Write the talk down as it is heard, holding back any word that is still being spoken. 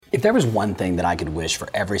If there was one thing that I could wish for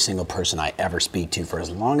every single person I ever speak to for as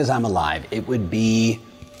long as I'm alive, it would be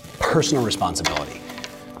personal responsibility.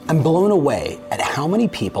 I'm blown away at how many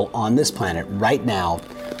people on this planet right now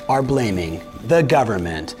are blaming the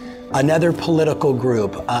government, another political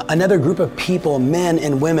group, another group of people, men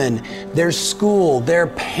and women, their school, their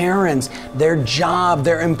parents, their job,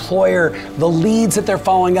 their employer, the leads that they're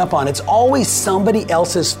following up on. It's always somebody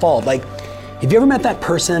else's fault. Like, have you ever met that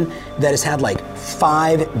person that has had like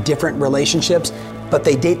 5 different relationships, but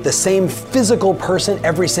they date the same physical person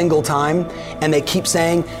every single time, and they keep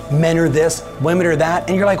saying men are this, women are that,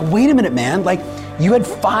 and you're like, wait a minute, man, like you had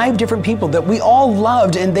 5 different people that we all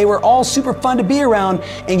loved and they were all super fun to be around,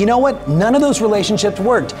 and you know what? None of those relationships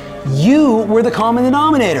worked. You were the common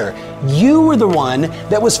denominator. You were the one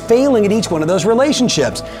that was failing at each one of those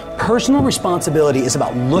relationships. Personal responsibility is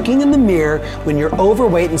about looking in the mirror when you're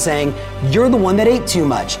overweight and saying, you're the one that ate too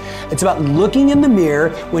much. It's about looking in the mirror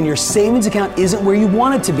when your savings account isn't where you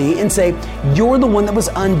want it to be and say, you're the one that was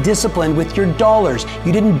undisciplined with your dollars.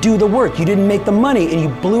 You didn't do the work, you didn't make the money, and you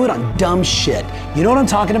blew it on dumb shit. You know what I'm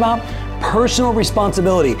talking about? Personal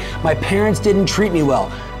responsibility. My parents didn't treat me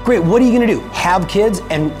well. Great, what are you gonna do? Have kids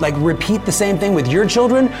and like repeat the same thing with your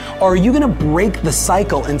children? Or are you gonna break the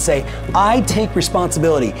cycle and say, I take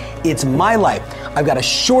responsibility. It's my life. I've got a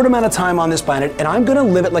short amount of time on this planet and I'm gonna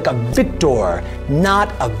live it like a victor,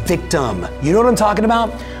 not a victim. You know what I'm talking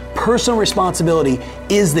about? Personal responsibility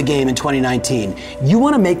is the game in 2019. You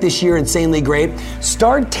want to make this year insanely great?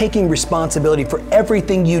 Start taking responsibility for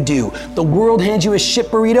everything you do. The world hands you a shit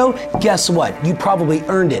burrito? Guess what? You probably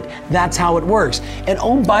earned it. That's how it works. And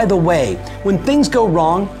oh, by the way, when things go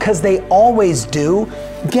wrong, because they always do,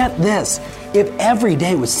 get this. If every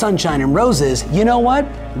day was sunshine and roses, you know what?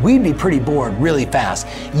 We'd be pretty bored really fast.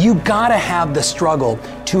 You gotta have the struggle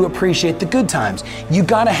to appreciate the good times. You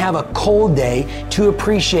gotta have a cold day to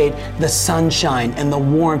appreciate the sunshine and the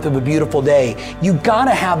warmth of a beautiful day. You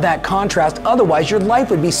gotta have that contrast, otherwise your life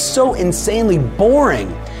would be so insanely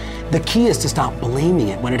boring. The key is to stop blaming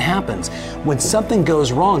it when it happens. When something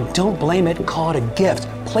goes wrong, don't blame it, call it a gift.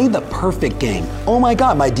 Play the perfect game. Oh my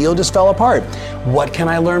God, my deal just fell apart. What can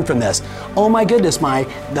I learn from this? Oh my goodness,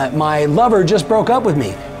 my lover just broke up with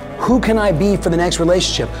me. Who can I be for the next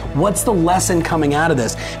relationship? What's the lesson coming out of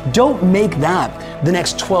this? Don't make that the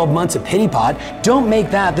next 12 months of pity pot. Don't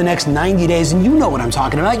make that the next 90 days. And you know what I'm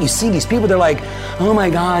talking about. You see these people, they're like, oh my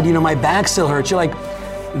God, my back still hurts. You're like,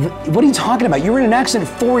 what are you talking about? You were in an accident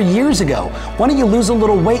 4 years ago. Why don't you lose a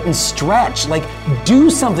little weight and stretch? Like, do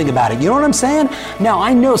something about it. You know what I'm saying? Now,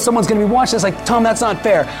 I know someone's going to be watching this like, Tom, that's not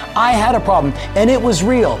fair. I had a problem and it was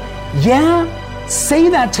real. Yeah? Say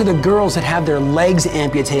that to the girls that have their legs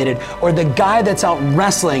amputated or the guy that's out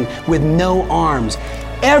wrestling with no arms.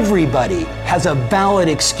 Everybody has a valid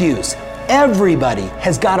excuse. Everybody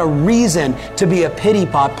has got a reason to be a pity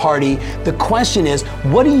pot party. The question is,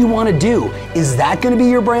 what do you want to do? Is that going to be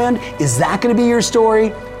your brand? Is that going to be your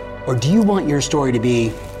story? Or do you want your story to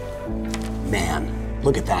be, man,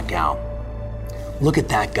 look at that gal. Look at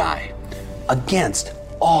that guy. Against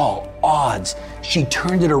all odds, she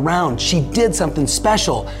turned it around. She did something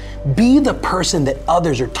special. Be the person that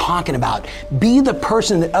others are talking about. Be the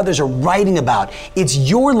person that others are writing about. It's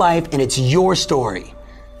your life and it's your story.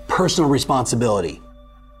 Personal responsibility.